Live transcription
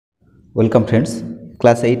Welcome friends,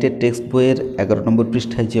 class 8-এর text বইয়ের 11 নম্বর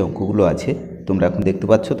পৃষ্ঠায় যে অঙ্কগুলো আছে তোমরা এখন দেখতে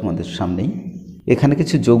পাচ্ছ তোমাদের সামনেই। এখানে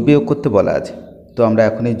কিছু যোগ বিয়োগ করতে বলা আছে, তো আমরা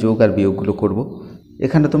এখন এই যোগ আর বিয়োগগুলো করব।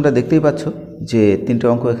 এখানে তোমরা দেখতেই পাচ্ছ যে 3টে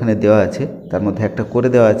অঙ্ক এখানে দেওয়া আছে, তার মধ্যে একটা করে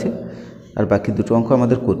দেওয়া আছে আর বাকি 2টো অঙ্ক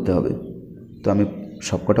আমাদের করতে হবে। তো আমি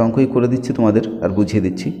সবকটা অঙ্কই করে দিচ্ছি তোমাদের আর বুঝিয়ে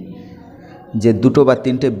দিচ্ছি যে 2টো বা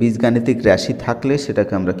 3টে বীজগাণিতিক রাশি থাকলে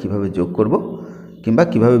সেটাকে আমরা কিভাবে যোগ করব কিংবা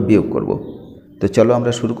কিভাবে বিয়োগ করব। তো চলো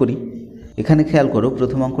আমরা শুরু করি। এখানে খেয়াল করো,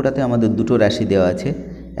 প্রথম অঙ্কটাতে আমাদের 2টো রাশি দেওয়া আছে।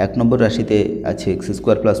 1 নম্বর রাশিতে আছে x²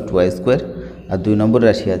 + 2y² আর 2 নম্বর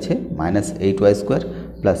রাশি আছে -8y²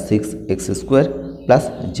 + 6x² +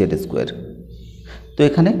 z²। তো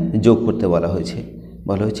এখানে যোগ করতে বলা হয়েছে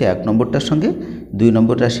 1 নম্বরটার সঙ্গে 2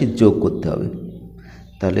 নম্বর রাশি যোগ করতে হবে।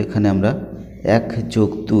 তাহলে এখানে আমরা 1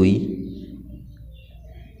 + 2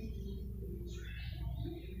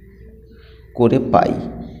 করে পাই।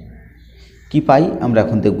 কি পাই আমরা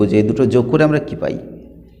এখন দেখব যে এই দুটো যোগ করে আমরা কি পাই।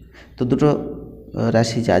 তো দুটো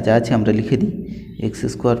রাশি যা যা আছে আমরা লিখে দিই। x²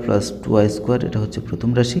 + 2y² এটা হচ্ছে প্রথম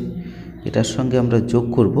রাশি, এটার সঙ্গে আমরা যোগ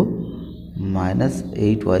করব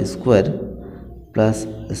 -8y² +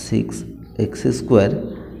 6x²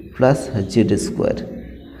 + z²।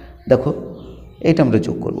 দেখো এইটা আমরা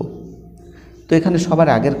যোগ করব। তো এখানে সবার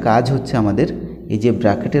আগের কাজ হচ্ছে আমাদের এই যে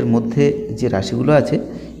ব্র্যাকেটের মধ্যে যে রাশিগুলো আছে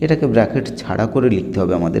এটাকে ব্র্যাকেট ছাড়া করে লিখতে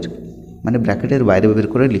হবে আমাদের, মানে ব্র্যাকেটের বাইরে বের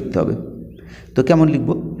করে লিখতে হবে। তো কেমন লিখব?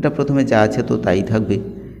 এটা প্রথমে যা আছে তো তাই থাকবে,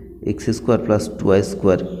 x² +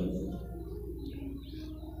 2y²।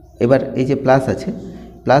 এবার এই যে প্লাস আছে,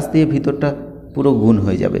 প্লাস দিয়ে ভিতরটা পুরো গুণ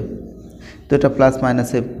হয়ে যাবে। তো এটা প্লাস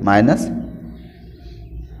মাইনাসে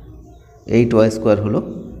 -8y² হলো।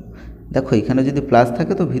 দেখো এখানে যদি প্লাস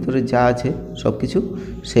থাকে তো ভিতরে যা আছে সব কিছু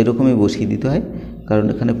সেই রকমই বসিয়ে দিতে হয়, কারণ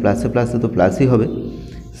এখানে প্লাসে প্লাসে তো প্লাসই হবে।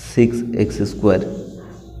 6x²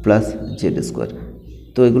 + z²।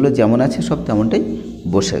 তো এগুলো যেমন আছে সব তেমনটাই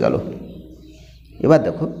বসে গেল। এবার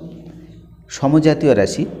দেখো সমজাতীয়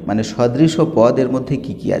রাশি মানে সদৃশ পদ এর মধ্যে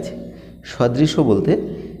কি কি আছে। সদৃশ বলতে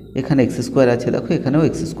এখানে x² আছে, দেখো এখানেও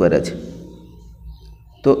x² আছে।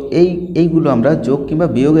 তো এইগুলো আমরা যোগ কিংবা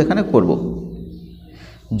বিয়োগ এখানে করব।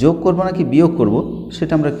 যোগ করব নাকি বিয়োগ করব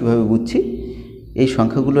সেটা আমরা কিভাবে বুঝছি? এই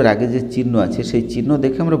সংখ্যাগুলোর আগে যে চিহ্ন আছে সেই চিহ্ন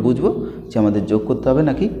দেখে আমরা বুঝব যে আমাদের যোগ করতে হবে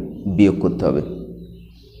নাকি বিয়োগ করতে হবে।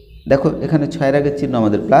 দেখো এখানে 6-এর আগের চিহ্ন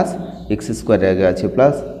আমাদের প্লাস, x² আগে আছে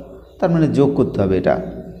প্লাস, তার মানে যোগ করতে হবে এটা।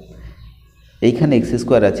 এইখানে x²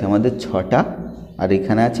 আছে আমাদের 6টা আর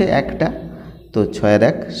এখানে আছে 1টা, তো 6-এর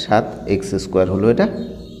 1 7x² হলো এটা।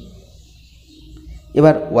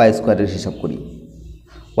 এবার y² এর হিসাব করি।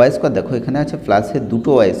 y² দেখো এখানে আছে প্লাসে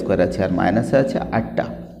 2টো y² আছে আর মাইনাসে আছে 8টা।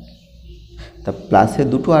 তা প্লাসে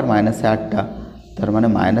 2টো আর মাইনাসে 8টা, তার মানে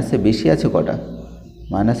মাইনাসে বেশি আছে কটা?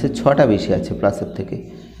 মাইনাসে 6টা বেশি আছে প্লাসের থেকে।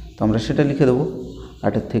 তো আমরা সেটা লিখে দেবো।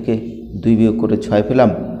 8-এর থেকে 2 বিয়োগ করে 6 পেলাম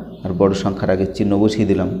আর বড় সংখ্যার আগে চিহ্ন বসিয়ে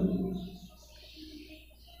দিলাম।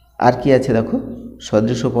 আর কি আছে দেখো,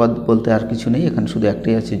 সদৃশ পদ বলতে আর কিছু নেই, এখানে শুধু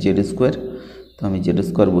একটাই আছে z²। তো আমি z²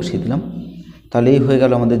 বসিয়ে দিলাম। তাহলে এই হয়ে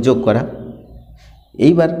গেল আমাদের যোগ করা।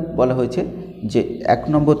 এইবার বলা হয়েছে যে 1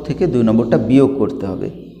 নম্বর থেকে 2 নম্বরটা বিয়োগ করতে হবে।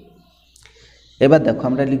 এবার দেখো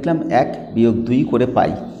আমরা লিখলাম 1 - 2 করে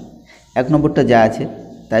পাই। 1 নম্বরটা যা আছে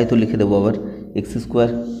তাই তো লিখে দেবো আবার, x²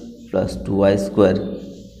 + 2y²।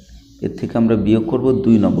 এর থেকে আমরা বিয়োগ করব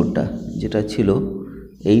 2 নম্বরটা যেটা ছিল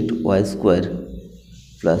 8y²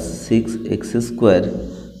 + 6x²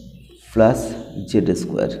 +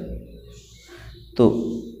 z²। তো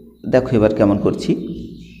দেখো এবার কেমন করছি,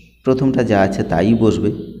 প্রথমটা যা আছে তাই বসবে,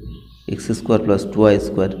 x² +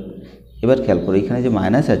 2y²। এবার খেয়াল করো এখানে যে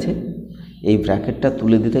মাইনাস আছে এই ব্র্যাকেটটা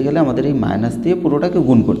তুলে দিতে গেলে আমাদের এই মাইনাস দিয়ে পুরোটাকে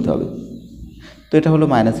গুণ করতে হবে। তো এটা হলো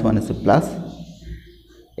মাইনাসে মাইনাসে প্লাস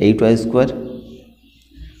 8y²।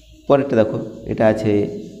 পরেরটা দেখো এটা আছে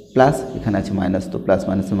প্লাস, এখানে আছে মাইনাস, তো প্লাস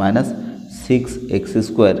মাইনাসে মাইনাস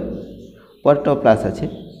 6x²। পরেরটাও প্লাস আছে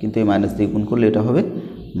কিন্তু এই মাইনাস দিয়ে গুণ করলে এটা হবে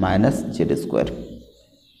 -z²।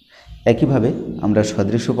 একইভাবে আমরা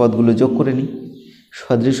সদৃশ পদগুলো যোগ করে নিই।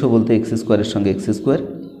 সদৃশ বলতে x² এর সঙ্গে x²।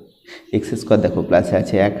 x² দেখো প্লাসে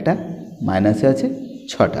আছে 1টা, মাইনাসে আছে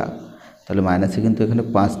 6টা, তাহলে মাইনাসে কিন্তু এখানে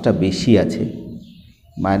 5টা বেশি আছে,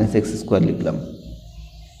 -x² লিখলাম।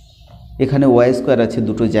 এখানে y² আছে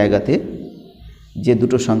দুটো জায়গাতে, যে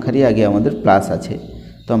দুটো সংখ্যারই আগে আমাদের প্লাস আছে,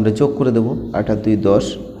 তো আমরা যোগ করে দেবো। 8 আর 2 10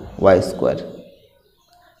 y²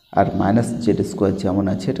 আর -z² যেমন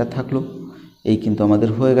আছে এটা থাকলো। এই কিন্তু আমাদের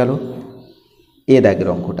হয়ে গেল এর আগের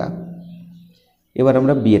অঙ্কটা। এবার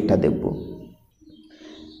আমরা বিয়েরটা দেখব।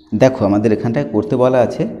 দেখো আমাদের এখানটায় করতে বলা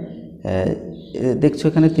আছে, দেখছো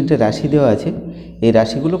এখানে 3টে রাশি দেওয়া আছে, এই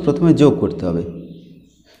রাশিগুলো প্রথমে যোগ করতে হবে।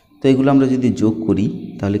 তো এগুলো আমরা যদি যোগ করি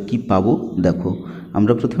তাহলে কি পাবো? দেখো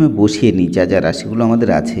আমরা প্রথমে বসিয়ে নিই যা যা রাশিগুলো আমাদের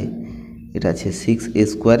আছে। এটা আছে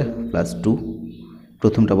 6a² + 2,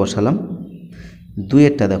 প্রথমটা বসালাম।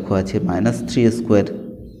 2-এরটা দেখো আছে -3a²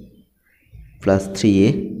 + 3a,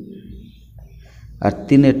 আর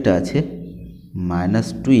 3-এরটা আছে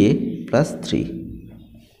 -2a + 3।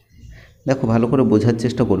 দেখো ভালো করে বোঝার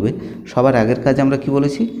চেষ্টা করবে। সবার আগের কাজ আমরা কি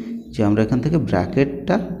বলেছি, যে আমরা এখান থেকে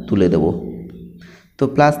ব্র্যাকেটটা তুলে দেব। তো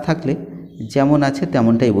প্লাস থাকলে যেমন আছে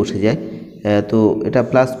তেমনটাই বসে যায়। তো এটা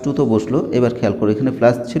 +2 তো বসলো। এবার খেয়াল করো, এখানে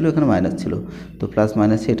প্লাস ছিল, এখানে মাইনাস ছিল, তো প্লাস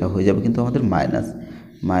মাইনাসে এটা হয়ে যাবে কিন্তু আমাদের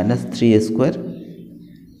 -3a²,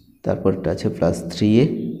 তারপর এটা আছে +3a,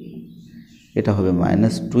 এটা হবে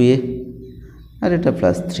 -2a, আর এটা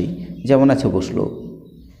 +3, যেমন আছে বসলো।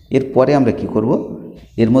 এরপরে আমরা কি করব,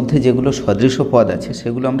 এর মধ্যে যেগুলো সদৃশ পদ আছে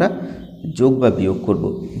সেগুলো আমরা যোগ বা বিয়োগ করব,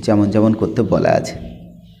 যেমন যেমন করতে বলা আছে।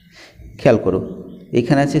 খেয়াল করো,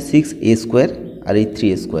 এখানে আছে 6a² আর এই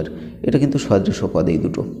 3a², এটা কিন্তু সদৃশ পদ। এই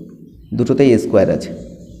দুটোতেই a² আছে।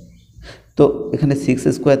 তো এখানে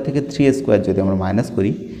 6a² থেকে 3a² যদি আমরা মাইনাস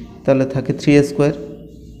করি তাহলে থাকে 3a²।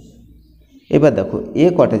 এবার দেখো এ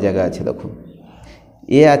কটা জায়গা আছে, দেখো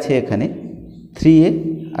এ আছে এখানে 3a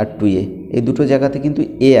আর 2a, এই দুটো জায়গাতে কিন্তু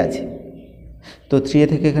এ আছে। তো 3a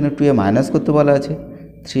থেকে এখানে 2a মাইনাস করতে বলা আছে।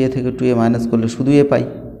 3a থেকে 2a মাইনাস করলে শুধু এ পাই।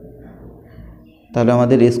 তাহলে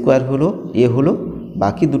আমাদের a² হলো, এ হলো,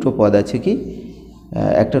 বাকি দুটো পদ আছে কি,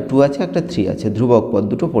 একটা 2 আছে, একটা 3 আছে, ধ্রুবক পদ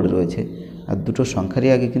দুটো পড়ে রয়েছে, আর দুটো সংখ্যারই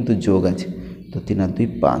আগে কিন্তু যোগ আছে। তো 3 আর 2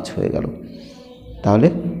 5 হয়ে গেল। তাহলে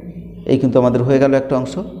এই কিন্তু আমাদের হয়ে গেল একটা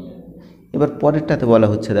অংশ। এবার পরেরটাতে বলা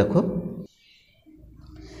হচ্ছে, দেখো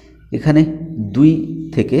এখানে 2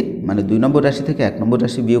 থেকে, মানে 2 নম্বর রাশি থেকে 1 নম্বর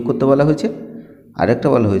রাশি বিয়োগ করতে বলা হয়েছে। আরেকটা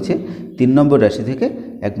বলা হয়েছে 3 নম্বর রাশি থেকে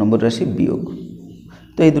 1 নম্বর রাশি বিয়োগ।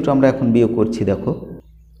 তো এই দুটো আমরা এখন বিয়োগ করছি। দেখো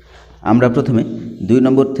আমরা প্রথমে 2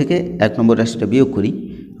 নম্বর থেকে 1 নম্বর রাশিটা বিয়োগ করি।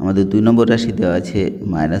 আমাদের 2 নম্বর রাশি দেওয়া আছে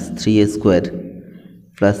 -3a²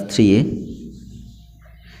 + 3a,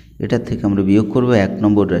 এটার থেকে আমরা বিয়োগ করব 1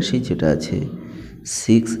 নম্বর রাশি যেটা আছে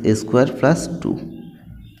 6a² + 2।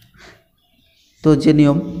 তো যে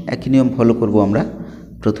নিয়ম, একই নিয়ম ফলো করব আমরা।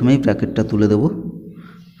 প্রথমেই ব্র্যাকেটটা তুলে দেব।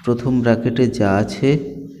 প্রথম ব্র্যাকেটে যা আছে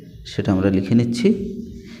সেটা আমরা লিখে নিচ্ছি।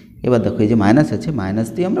 এবার দেখো এই যে মাইনাস আছে, মাইনাস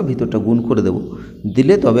দিয়ে আমরা ভিতরটা গুণ করে দেব,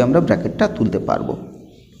 দিলে তবে আমরা ব্র্যাকেটটা তুলতে পারবো।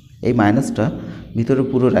 এই মাইনাসটা ভিতরে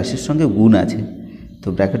পুরো রাশির সঙ্গে গুণ আছে, তো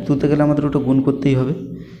ব্র্যাকেট তুলতে গেলে আমাদের ওটা গুণ করতেই হবে।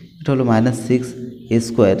 এটা হলো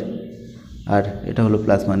 -6a², আর এটা হলো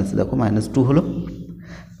প্লাস মাইনাস, দেখো -2 হলো।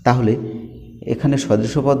 তাহলে এখানে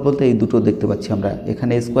সদৃশ পদ বলতে এই দুটো দেখতে পাচ্ছি আমরা,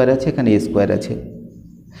 এখানে a² আছে, এখানে a² আছে,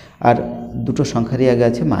 আর দুটো সংখ্যারই আগে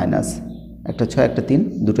আছে মাইনাস, একটা 6 একটা 3,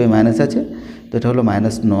 দুটোই মাইনাস আছে। তো এটা হলো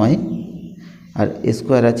 -9, আর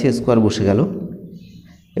a² আছে, a² বসে গেল।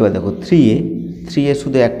 এবার দেখো 3a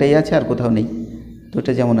শুধু একটাই আছে, আর কোথাও নেই, তো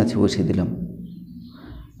এটা যেমন আছে বসিয়ে দিলাম।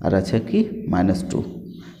 আর আছে কি -2।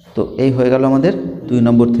 তো এই হয়ে গেল আমাদের 2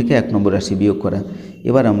 নম্বর থেকে 1 নম্বর রাশি বিয়োগ করা।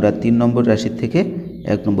 এবার আমরা 3 নম্বর রাশির থেকে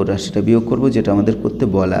 1 নম্বর রাশিটা বিয়োগ করব, যেটা আমাদের করতে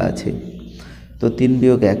বলা আছে। তো 3 -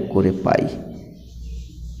 1 করে পাই।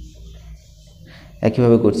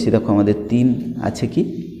 একইভাবে করছি। দেখো আমাদের 3 আছে কি,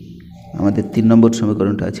 আমাদের 3 নম্বর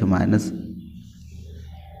সমীকরণটা আছে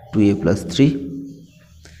 -2a + 3,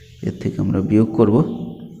 এর থেকে আমরা বিয়োগ করব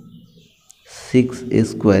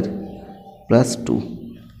 6a² + 2।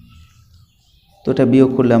 তো এটা বিয়োগ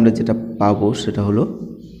করলে আমরা যেটা পাবো সেটা হলো,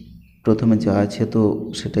 প্রথমে যা আছে তো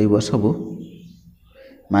সেটাই বসাবো,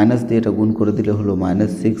 মাইনাস দিয়ে এটা গুণ করে দিলে হলো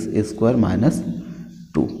 -6a²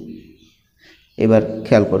 - 2। এবার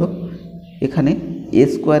খেয়াল করো, এখানে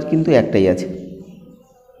a² কিন্তু একটাই আছে,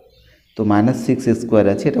 তো -6a²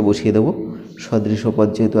 আছে, এটা বসিয়ে দেবো। সদৃশ পদ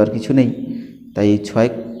যেহেতু আর কিছু নেই, তাই এই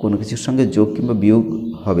 6 কোনো কিছুর সঙ্গে যোগ কিংবা বিয়োগ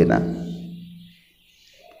হবে না।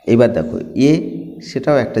 এবার দেখো এ,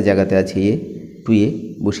 সেটাও একটা জায়গাতে আছে, 2a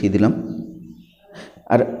বসিয়ে দিলাম।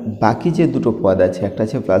 আর বাকি যে দুটো পদ আছে, একটা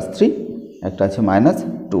আছে +3, একটা আছে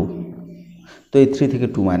 -2। তো এই 3 থেকে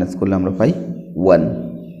 2 মাইনাস করলে আমরা পাই 1।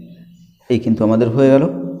 এই কিন্তু আমাদের হয়ে গেল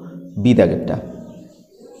বি দাগেরটা।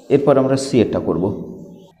 এরপর আমরা সি এরটা করব।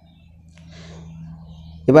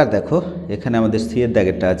 এবার দেখো এখানে আমাদের সি এর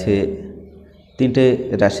দাগেরটা আছে, 3টে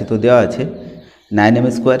রাশি তো দেওয়া আছে,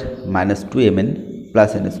 9m² - 2mn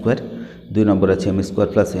 + n²। 2 নম্বর আছে m² +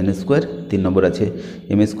 n²। 3 নম্বর আছে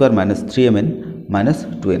m² - 3mn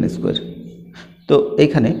 - 2n²। তো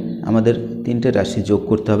এইখানে আমাদের 3টে রাশি যোগ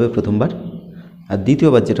করতে হবে প্রথমবার, আর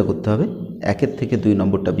দ্বিতীয়বার যেটা করতে হবে, 1 থেকে 2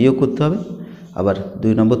 নম্বরটা বিয়োগ করতে হবে, আবার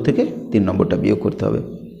 2 নম্বর থেকে 3 নম্বরটা বিয়োগ করতে হবে।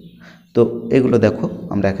 তো এগুলো দেখো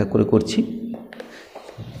আমরা এক এক করে করছি।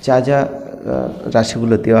 যা যা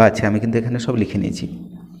রাশিগুলো দেওয়া আছে আমি কিন্তু এখানে সব লিখে নিয়েছি।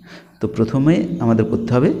 তো প্রথমে আমাদের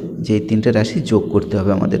করতে হবে যে এই তিনটে রাশি যোগ করতে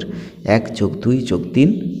হবে আমাদের, 1 + 2 + 3,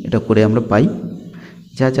 এটা করে আমরা পাই।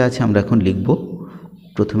 যা যা আছে আমরা এখন লিখব।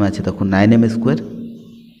 প্রথমে আছে তখন 9m²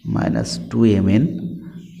 - 2mn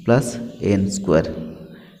 + n²,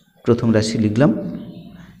 প্রথম রাশি লিখলাম।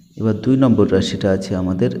 এবার 2 নম্বর রাশিটা আছে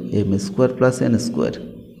আমাদের m² + n²,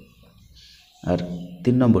 আর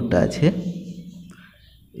 3 নম্বরটা আছে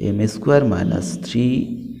m² -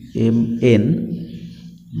 3mn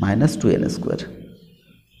 - 2n²।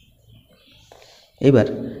 এবার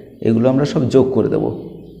এগুলো আমরা সব যোগ করে দেব।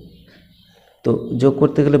 তো যোগ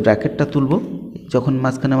করতে গেলে ব্র্যাকেটটা তুলব, যখন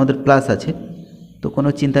মাঝখানে আমাদের প্লাস আছে তো কোনো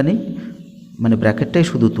চিন্তা নেই, মানে ব্র্যাকেটটাই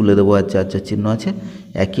শুধু তুলে দেবো, আর যার যা চিহ্ন আছে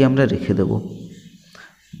একই আমরা রেখে দেব।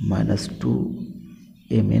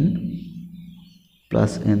 -2mn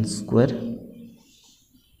 + n² +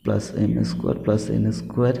 m² + n²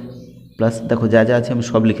 plus, দেখো যা যা আছে আমি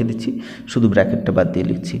সব লিখে দিচ্ছি, শুধু ব্র্যাকেটটা বাদ দিয়ে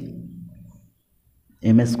লিখছি,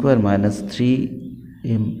 m² -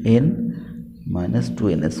 3mn -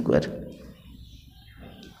 2n²।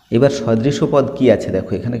 এবার সদৃশ্য পদ কি আছে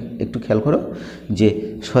দেখো, এখানে একটু খেয়াল করো যে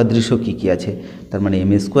সদৃশ্য কি কি আছে। তার মানে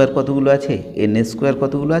m² কতগুলো আছে, n²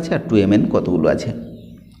 কতগুলো আছে, আর 2mn কতগুলো আছে।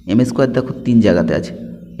 m² দেখো 3 জায়গাতে আছে,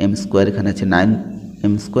 m², এখানে আছে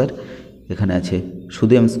 9m², এখানে আছে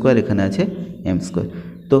শুধু m², এখানে আছে m²।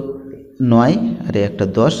 তো 9 আর এই একটা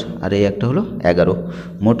 10 আর এই একটা হলো 11,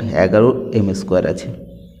 মোট 11m² আছে।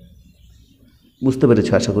 বুঝতে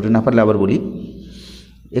পেরেছো আশা করি, না পারলে আবার বলি।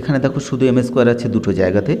 এখানে দেখো শুধু m² আছে দুটো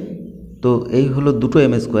জায়গাতে, তো এই হলো দুটো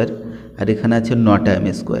m², আর এখানে আছে 9টা m²,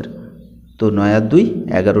 তো 9 আর 2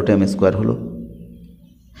 11টা m² হলো।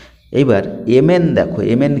 এইবার mn দেখো,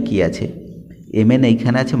 mn কি আছে, mn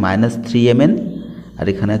এইখানে আছে -3mn আর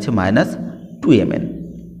এখানে আছে -2mn।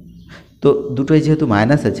 তো দুটোই যেহেতু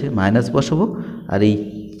মাইনাস আছে, মাইনাস বসাবো, আর এই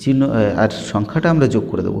চিহ্ন আর সংখ্যাটা আমরা যোগ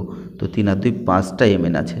করে দেবো। তো 3 আর 2 5টা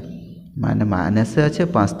mn আছে, মানে মাইনাসে আছে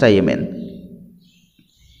 5টা mn।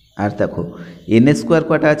 আর দেখো n²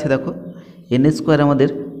 কটা আছে, দেখো n² আমাদের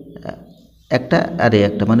একটা আর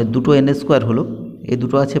একটা, মানে দুটো n² হলো, এই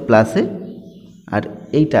দুটো আছে প্লাসে আর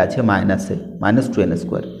এইটা আছে মাইনাসে,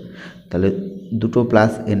 -2n²। তাহলে দুটো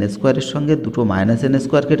প্লাস n² এর সঙ্গে দুটো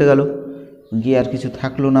 -n² কেটে গেল, গিয়ে আর কিছু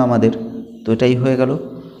থাকলো না আমাদের। তো এটাই হয়ে গেল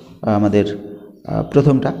আমাদের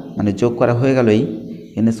প্রথমটা, মানে যোগ করা হয়ে গেল, এই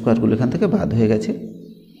n²গুলো এখান থেকে বাদ হয়ে গেছে।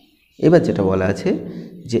 এবার যেটা বলা আছে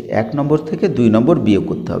যে 1 নম্বর থেকে 2 নম্বর বিয়োগ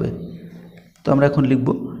করতে হবে। তো আমরা এখন লিখব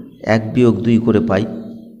 1 - 2 করে পাই,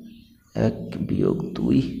 1 -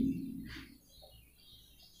 2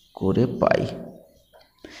 করে পাই।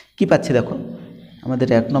 কি পাচ্ছি দেখো, আমাদের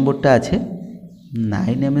 1 নম্বরটা আছে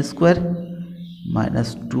 9m²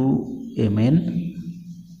 - 2mn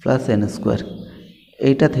 + n²,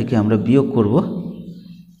 এইটা থেকে আমরা বিয়োগ করব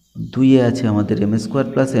 2 আছে আমাদের m²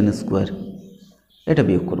 + n², এটা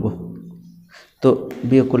বিয়োগ করব। তো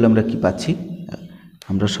বিয়োগ করলে আমরা কি পাচ্ছি,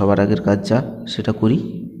 আমরা সবার আগের কাজ যা সেটা করি,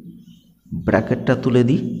 ব্র্যাকেটটা তুলে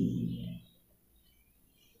দিই।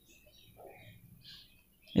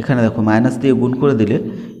 এখানে দেখো মাইনাস দিয়ে গুণ করে দিলে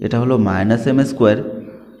এটা হলো -m²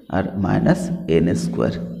 আর -n², -m²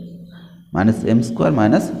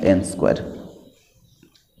 - n²।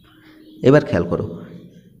 এবার খেয়াল করো,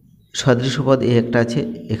 সদৃশ্য পদ এই একটা আছে,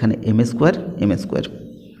 এখানে m²,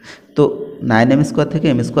 তো 9m² থেকে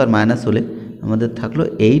m² মাইনাস হলে আমাদের থাকলো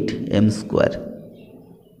 8m²।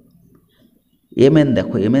 mn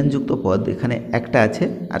দেখো, mn যুক্ত পদ এখানে একটা আছে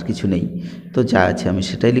আর কিছু নেই, তো যা আছে আমি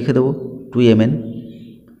সেটাই লিখে দেবো, 2mn।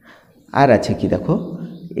 আর আছে কি দেখো,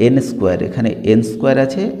 n², এখানে n²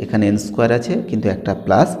 আছে, এখানে n² আছে, কিন্তু একটা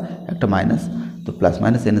প্লাস একটা মাইনাস, তো প্লাস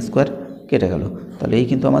মাইনাস n² কেটে গেল। তাহলে এই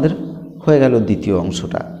কিন্তু আমাদের হয়ে গেল দ্বিতীয়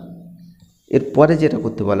অংশটা। এরপরে যেটা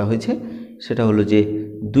করতে বলা হয়েছে সেটা হলো যে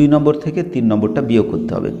 2 নম্বর থেকে 3 নম্বরটা বিয়োগ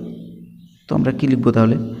করতে হবে। তো আমরা কি লিখব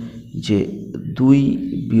তাহলে, যে 2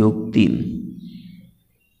 - 3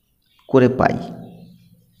 করে পাই।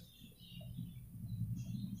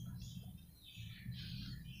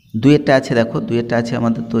 দুইয়েরটা আছে দেখো, দুইয়েরটা আছে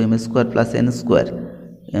আমাদের তো m² + n²,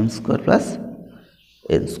 m² +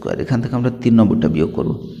 n², এখান থেকে আমরা 3 নম্বরটা বিয়োগ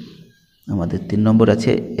করব। আমাদের 3 নম্বর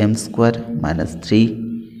আছে m² -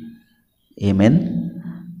 3mn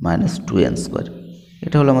 - 2n²,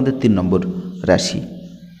 এটা হলো আমাদের 3 নম্বর রাশি।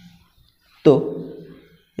 তো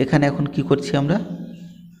এখানে এখন কি করছি আমরা,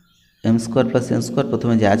 m² + n²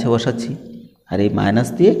 প্রথমে যা আছে বসাচ্ছি, আর এই মাইনাস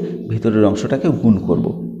দিয়ে ভিতরের অংশটাকে গুণ করব।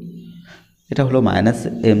 এটা হলো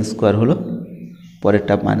 -m² হলো,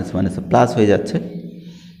 পরেরটা মাইনাস মাইনাসে প্লাস হয়ে যাচ্ছে,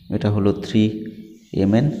 এটা হলো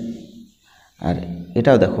 3mn, আর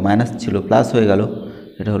এটাও দেখো মাইনাস ছিল প্লাস হয়ে গেল,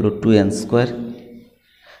 এটা হলো 2n²।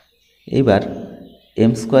 এইবার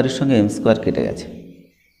m² এর সঙ্গে m² কেটে গেছে,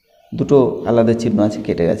 দুটো আলাদা চিহ্ন আছে,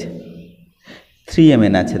 কেটে গেছে।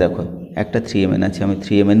 3mn আছে, দেখো একটা 3mn আছে, আমি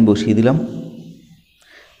 3mn বসিয়ে দিলাম।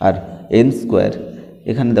 আর n স্কোয়ার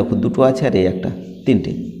এখানে দেখো দুটো আছে আর এই একটা,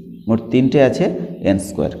 তিনটে, মোট তিনটে আছে n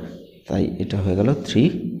স্কোয়ার, তাই এটা হয়ে গেল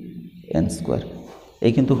 3n স্কোয়ার।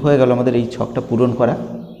 এই কিন্তু হয়ে গেল আমাদের এই ছকটা পূরণ করা।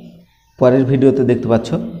 পরের ভিডিওতে দেখতে পাচ্ছ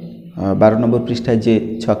 12 নম্বর পৃষ্ঠায় যে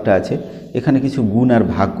ছকটা আছে এখানে কিছু গুণ আর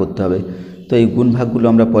ভাগ করতে হবে। তো এই গুণ ভাগগুলো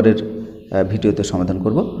আমরা পরের ভিডিওতে সমাধান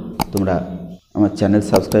করব। তোমরা আমার চ্যানেল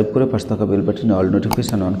সাবস্ক্রাইব করে পাশে থাকা বেল বাটনে অল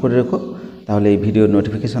নোটিফিকেশান অন করে রেখো, তাহলে এই ভিডিওর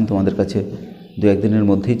নোটিফিকেশান তোমাদের কাছে 2-1 দিনের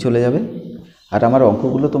মধ্যেই চলে যাবে। আর আমার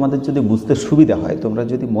অঙ্কগুলো তোমাদের যদি বুঝতে সুবিধা হয়, তোমরা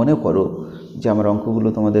যদি মনে করো যে আমার অঙ্কগুলো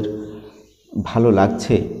তোমাদের ভালো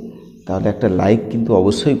লাগছে, তাহলে একটা লাইক কিন্তু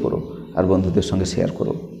অবশ্যই করো আর বন্ধুদের সঙ্গে শেয়ার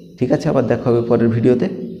করো। ঠিক আছে, আবার দেখা হবে পরের ভিডিওতে।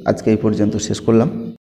 আজকে এই পর্যন্ত শেষ করলাম।